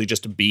to mostly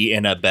just be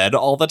in a bed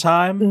all the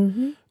time,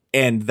 Mm-hmm.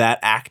 and that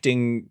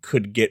acting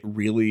could get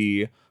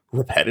really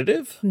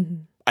repetitive. Mm-hmm.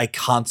 I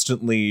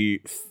constantly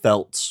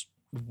felt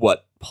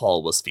what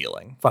Paul was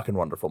feeling. Fucking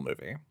wonderful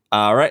movie.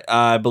 All right,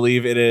 I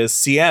believe it is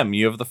CM.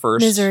 You have the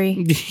first.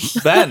 Misery.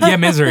 Ben. Yeah,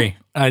 Misery.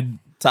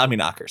 Tommy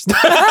Knockers.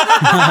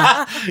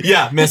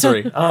 Yeah,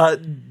 Misery.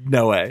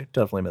 No way.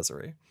 Definitely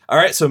Misery. All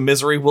right, so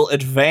Misery will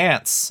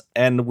advance,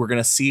 and we're going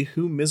to see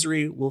who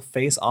Misery will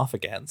face off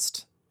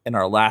against in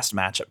our last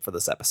matchup for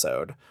this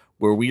episode,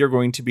 where we are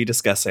going to be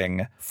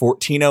discussing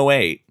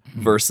 1408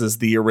 versus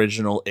the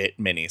original It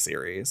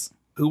miniseries.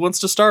 Who wants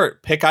to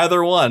start? Pick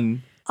either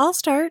one. I'll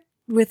start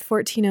with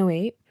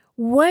 1408.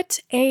 What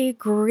a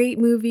great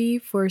movie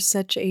for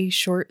such a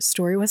short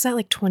story. Was that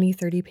like 20,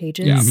 30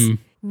 pages? Yeah. Mhm.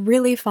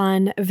 Really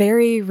fun,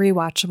 very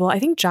rewatchable. I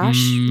think, Josh,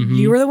 Mhm.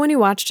 you were the one who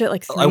watched it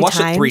like 3 times. I watched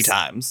it 3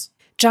 times.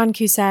 John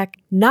Cusack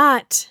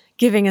not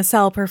giving a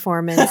Cell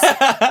performance,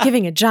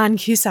 giving a John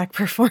Cusack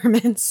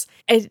performance.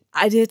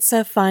 It's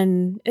a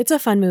fun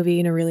movie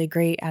and a really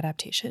great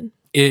adaptation.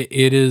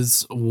 It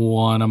is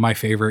one of my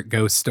favorite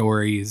ghost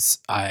stories.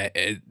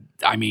 I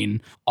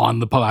mean, on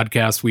the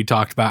podcast, we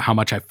talked about how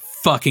much I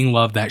fucking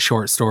love that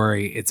short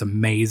story. It's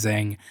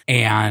amazing.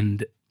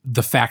 And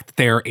the fact that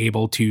they're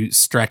able to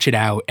stretch it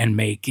out and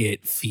make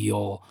it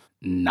feel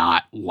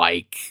not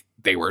like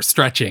they were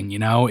stretching, you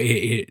know,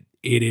 it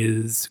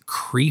is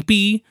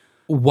creepy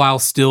while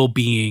still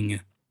being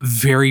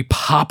very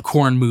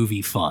popcorn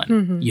movie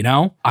fun. You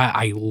know,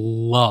 I'm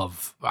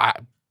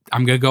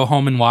going to go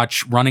home and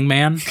watch Running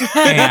Man,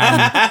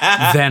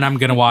 and then I'm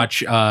going to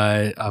watch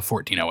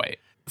 1408.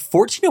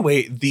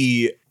 1408,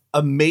 the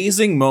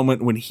amazing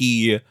moment when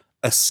he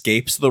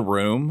escapes the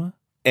room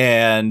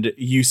and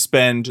you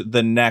spend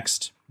the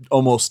next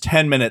almost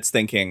 10 minutes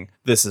thinking,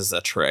 this is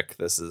a trick.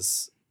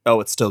 It's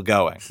still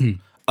going.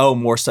 Oh,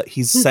 more stuff.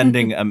 He's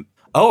sending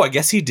I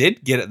guess he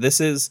did get it.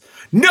 He's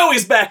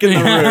back in the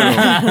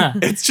room.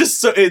 It's just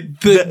so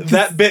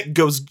that bit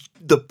goes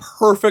the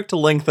perfect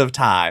length of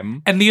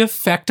time. And the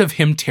effect of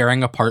him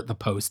tearing apart the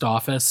post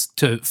office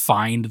to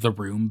find the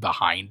room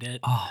behind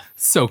it. Oh,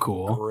 so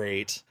cool.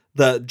 Great.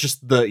 The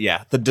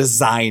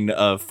design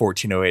of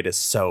 1408 is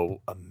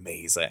so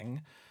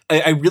amazing.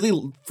 I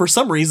really, for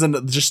some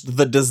reason, just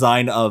the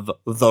design of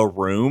the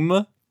room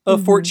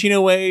of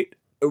 1408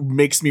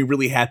 makes me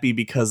really happy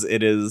because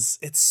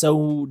it's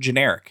so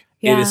generic.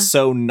 Yeah. It is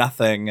so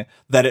nothing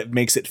that it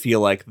makes it feel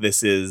like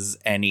this is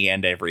any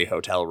and every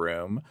hotel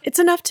room. It's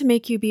enough to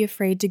make you be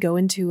afraid to go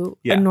into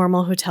a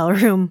normal hotel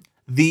room.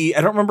 I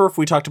don't remember if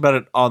we talked about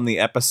it on the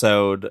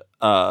episode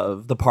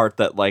of the part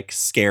that like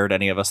scared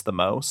any of us the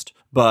most,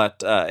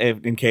 but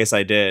in case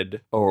I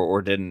did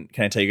or didn't,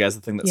 can I tell you guys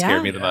the thing that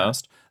scared me the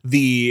most?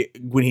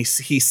 When he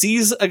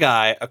sees a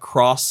guy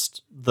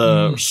across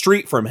the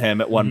street from him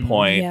at one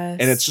point,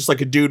 and it's just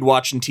like a dude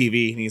watching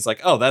TV, and he's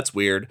like, oh, that's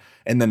weird.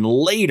 And then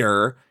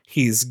later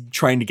he's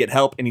trying to get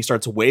help and he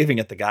starts waving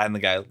at the guy, and the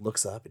guy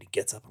looks up and he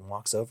gets up and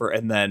walks over,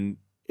 and then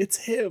it's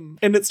him,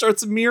 and it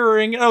starts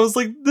mirroring. And I was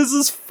like, this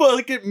is fun.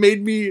 Like, it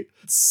made me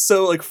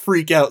so like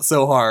freak out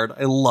so hard.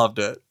 I loved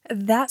it.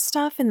 That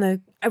stuff and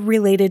the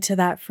related to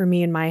that for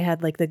me in my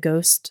head, like the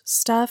ghost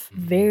stuff,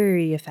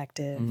 very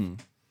effective.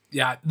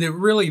 Yeah,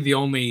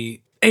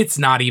 it's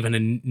not even a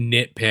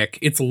nitpick.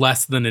 It's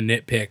less than a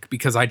nitpick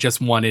because I just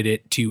wanted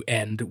it to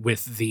end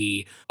with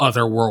the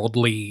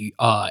otherworldly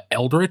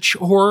eldritch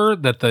horror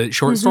that the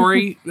short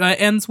story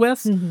ends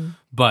with.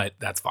 But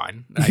that's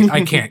fine.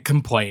 I can't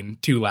complain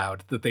too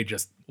loud that they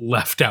just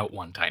left out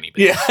one tiny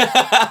bit.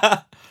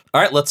 Yeah.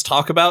 All right, let's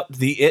talk about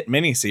the It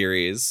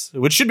miniseries,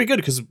 which should be good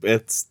because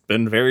it's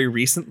been very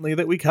recently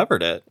that we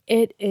covered it.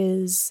 It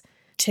is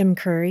Tim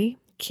Curry.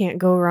 Can't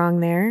go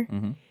wrong there.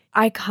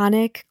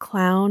 Iconic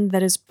clown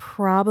that is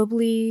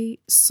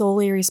probably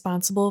solely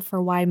responsible for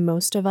why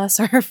most of us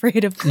are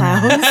afraid of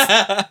clowns.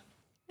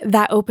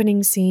 That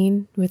opening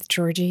scene with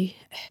Georgie,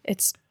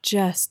 it's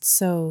just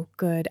so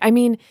good. I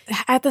mean,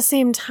 at the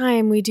same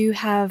time, we do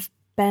have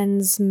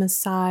Ben's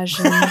massage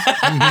and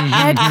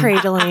head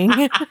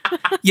cradling.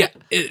 Yeah,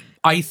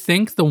 I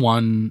think the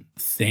one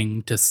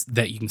thing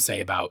that you can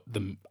say about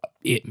the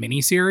It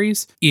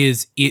miniseries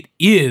is it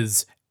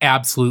is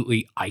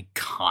absolutely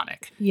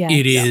iconic. Yes.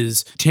 It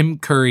is Tim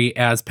Curry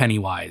as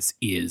Pennywise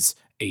is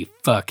a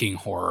fucking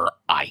horror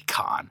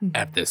icon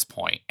at this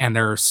point. And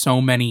there are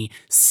so many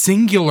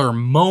singular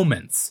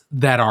moments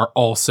that are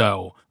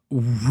also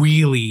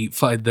really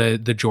fun. The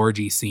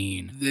Georgie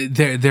scene.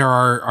 There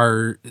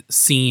are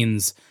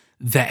scenes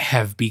that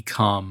have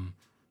become,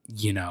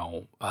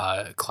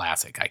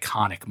 classic,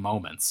 iconic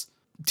moments.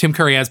 Tim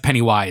Curry as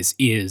Pennywise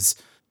is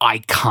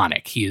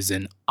iconic. He is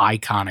an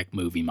iconic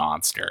movie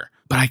monster.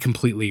 But I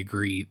completely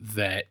agree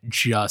that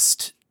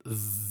just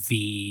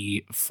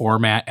the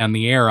format and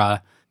the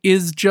era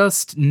is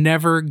just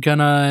never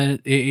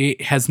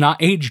it has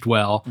not aged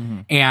well.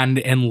 And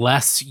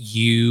unless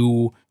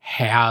you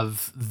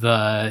have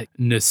the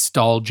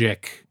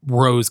nostalgic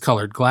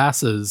rose-colored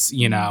glasses,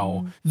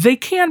 they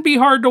can be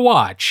hard to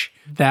watch.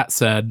 That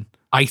said,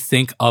 I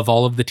think of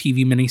all of the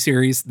TV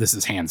miniseries, this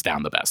is hands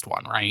down the best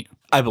one, right?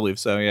 I believe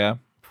so, yeah.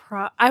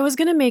 I was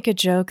going to make a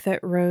joke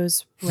that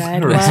Rose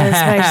Red was, but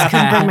I just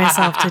couldn't bring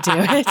myself to do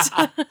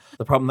it.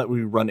 The problem that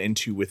we run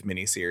into with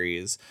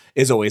miniseries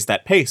is always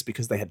that pace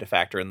because they had to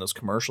factor in those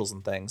commercials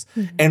and things.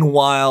 And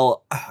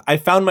while I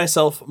found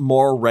myself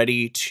more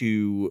ready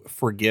to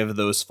forgive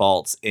those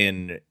faults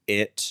in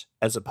It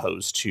as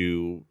opposed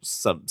to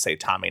some, say,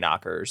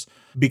 Tommyknockers,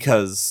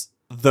 because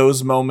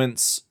those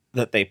moments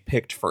that they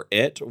picked for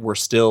It were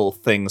still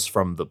things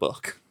from the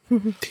book.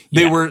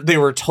 They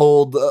were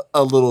told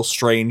a little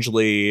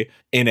strangely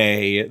in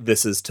a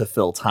this is to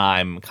fill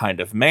time kind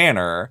of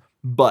manner,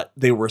 but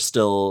they were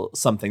still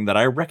something that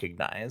I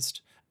recognized.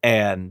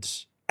 And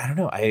I don't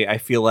know, I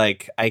feel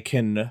like I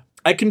can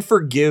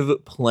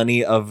forgive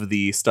plenty of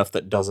the stuff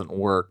that doesn't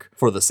work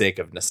for the sake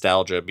of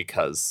nostalgia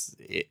because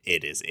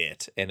it is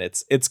it. And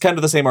it's kind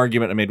of the same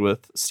argument I made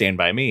with Stand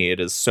By Me.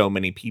 It is so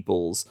many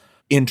people's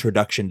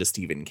introduction to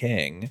Stephen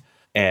King.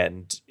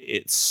 And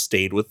it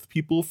stayed with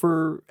people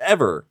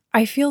forever.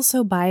 I feel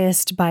so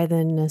biased by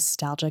the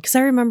nostalgia because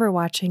I remember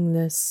watching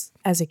this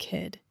as a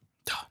kid.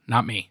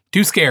 Not me.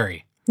 Too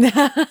scary.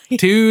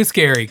 Too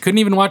scary. Couldn't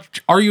even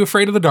watch Are You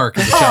Afraid of the Dark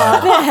as a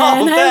child.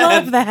 I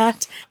love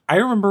that. I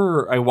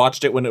remember I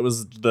watched it when it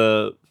was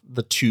the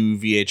the 2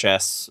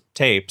 VHS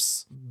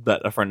tapes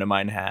that a friend of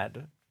mine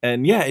had.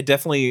 And yeah, it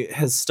definitely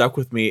has stuck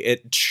with me.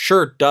 It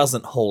sure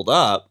doesn't hold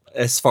up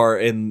as far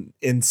in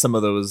some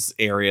of those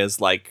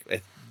areas.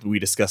 Like we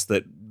discussed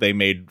that they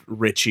made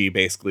Richie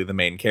basically the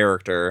main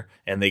character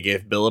and they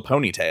gave Bill a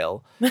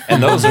ponytail.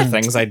 And those are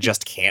things I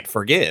just can't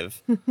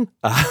forgive.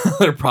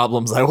 They're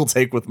problems I will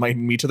take with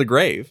me to the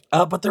grave.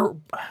 But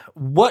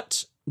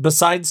what,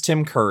 besides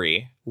Tim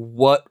Curry,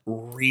 what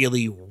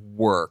really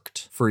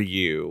worked for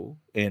you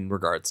in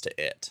regards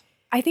to it?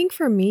 I think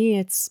for me,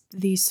 it's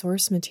the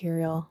source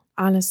material.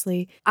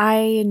 Honestly, I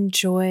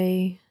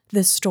enjoy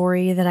the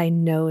story that I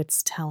know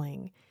it's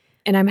telling.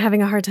 And I'm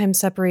having a hard time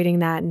separating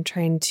that and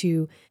trying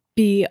to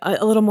be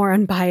a little more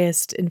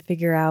unbiased and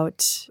figure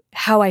out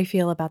how I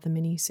feel about the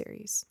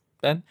miniseries.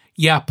 Ben?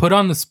 Yeah, put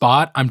on the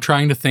spot. I'm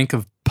trying to think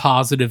of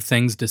positive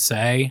things to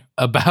say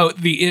about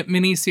the It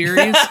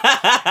miniseries.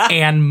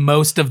 And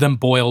most of them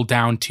boil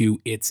down to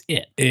it's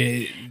It.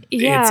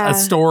 It's a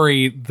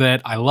story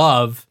that I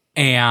love.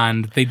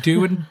 And they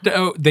do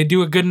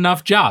a good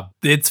enough job.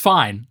 It's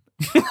fine.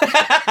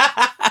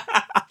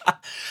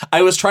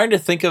 I was trying to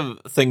think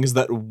of things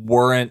that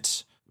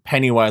weren't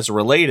Pennywise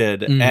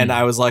related, and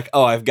I was like,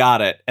 oh, I've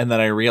got it. And then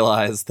I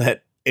realized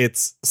that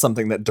it's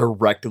something that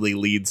directly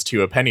leads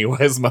to a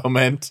Pennywise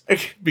moment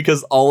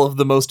because all of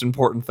the most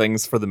important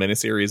things for the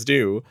miniseries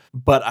do.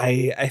 But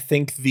I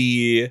think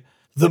the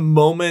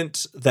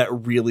moment that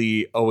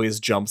really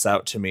always jumps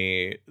out to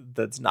me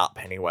that's not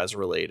Pennywise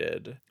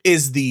related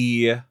is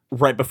the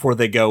right before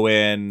they go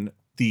in,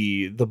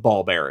 the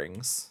ball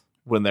bearings.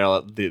 When they're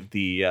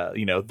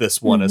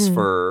this one is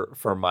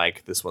for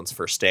Mike, this one's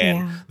for Stan.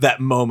 Yeah. That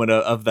moment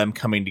of them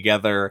coming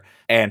together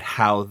and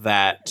how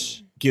that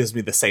gives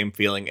me the same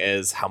feeling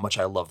as how much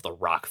I love the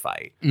rock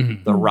fight.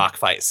 Mm-hmm. The rock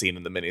fight scene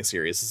in the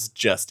miniseries is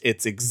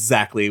it's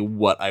exactly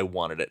what I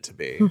wanted it to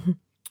be. Mm-hmm.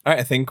 All right,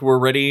 I think we're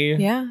ready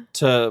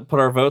to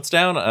put our votes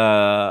down.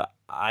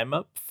 I'm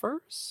up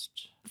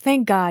first.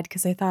 Thank God,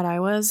 because I thought I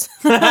was.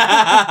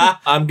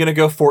 I'm going to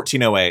go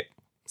 1408.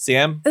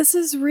 CM? This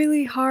is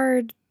really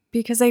hard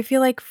because I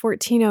feel like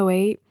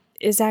 1408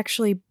 is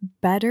actually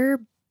better.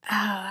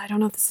 I don't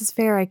know if this is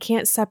fair. I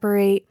can't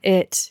separate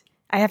it.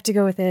 I have to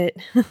go with it.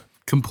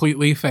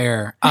 Completely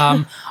fair.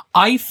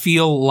 I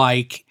feel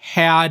like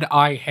had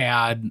I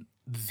had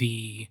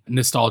the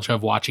nostalgia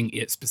of watching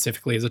it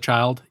specifically as a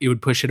child, it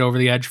would push it over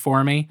the edge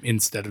for me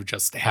instead of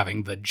just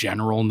having the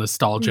general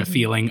nostalgia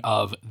feeling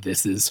of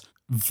this is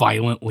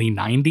violently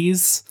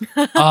 90s.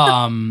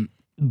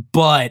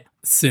 But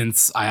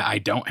since I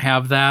don't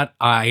have that,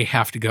 I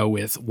have to go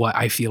with what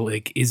I feel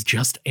like is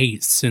just a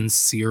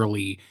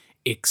sincerely,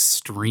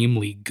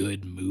 extremely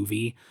good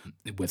movie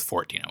with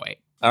 1408.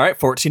 All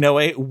right,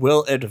 1408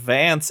 will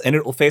advance, and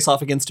it will face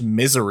off against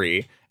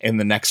Misery in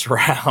the next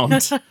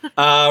round.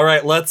 All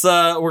right,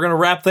 we're gonna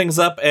wrap things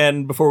up,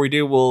 and before we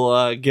do,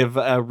 we'll give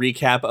a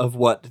recap of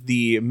what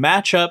the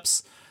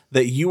matchups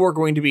that you are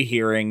going to be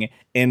hearing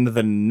in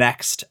the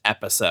next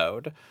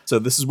episode. So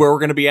this is where we're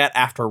going to be at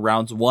after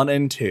rounds 1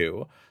 and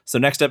 2. So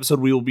next episode,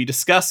 we will be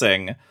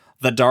discussing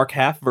The Dark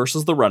Half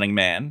versus The Running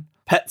Man,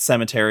 Pet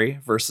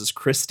Sematary versus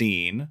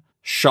Christine,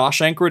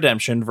 Shawshank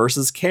Redemption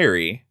versus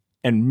Carrie,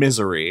 and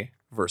Misery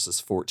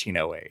versus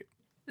 1408.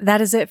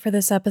 That is it for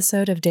this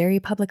episode of Derry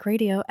Public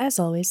Radio. As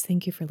always,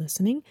 thank you for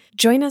listening.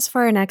 Join us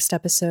for our next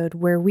episode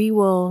where we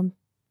will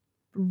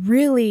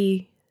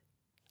really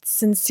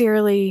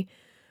sincerely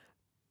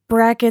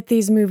bracket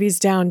these movies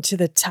down to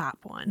the top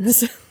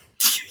ones.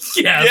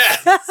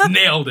 Yes.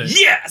 Nailed it.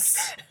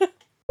 Yes.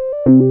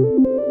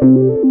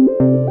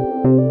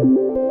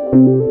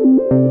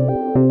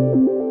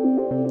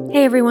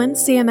 Hey everyone,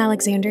 CM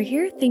Alexander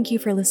here. Thank you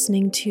for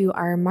listening to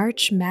our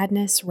March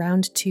Madness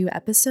Round 2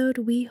 episode.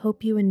 We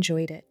hope you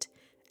enjoyed it.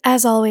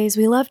 As always,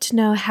 we love to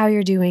know how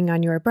you're doing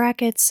on your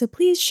brackets, so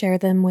please share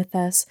them with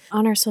us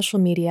on our social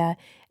media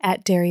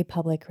at Derry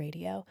Public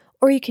Radio.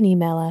 Or you can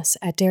email us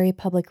at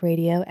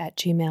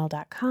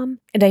derrypublicradio@gmail.com.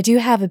 And I do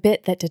have a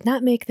bit that did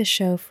not make the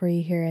show for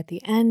you here at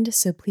the end,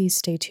 so please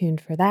stay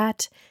tuned for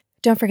that.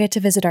 Don't forget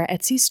to visit our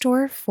Etsy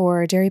store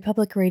for Derry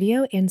Public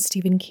Radio and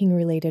Stephen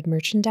King-related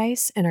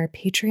merchandise and our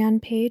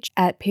Patreon page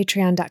at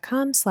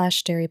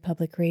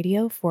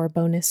patreon.com/derrypublicradio for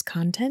bonus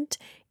content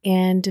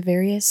and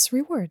various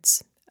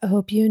rewards. I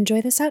hope you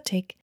enjoy this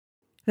outtake.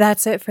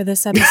 That's it for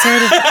this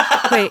episode.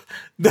 Wait.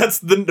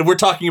 We're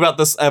talking about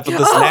this now. I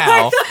just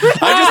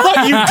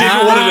thought you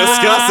didn't want to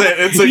discuss it,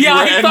 and so you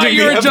were ending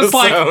the episode. Just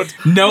like,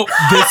 nope,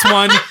 this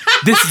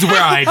is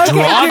where I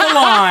draw the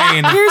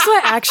line. Here's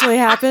what actually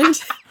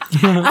happened.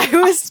 I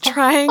was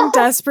trying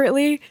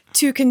desperately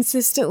to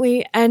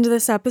consistently end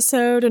this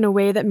episode in a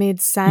way that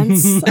made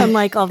sense,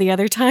 unlike all the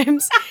other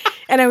times.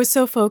 And I was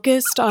so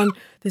focused on,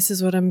 this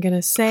is what I'm going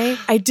to say.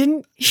 I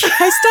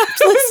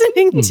stopped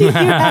listening to you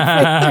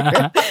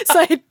halfway through.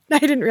 So I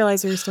didn't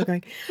realize we were still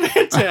going.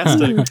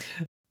 Fantastic.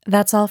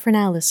 That's all for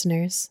now,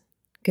 listeners.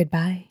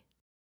 Goodbye.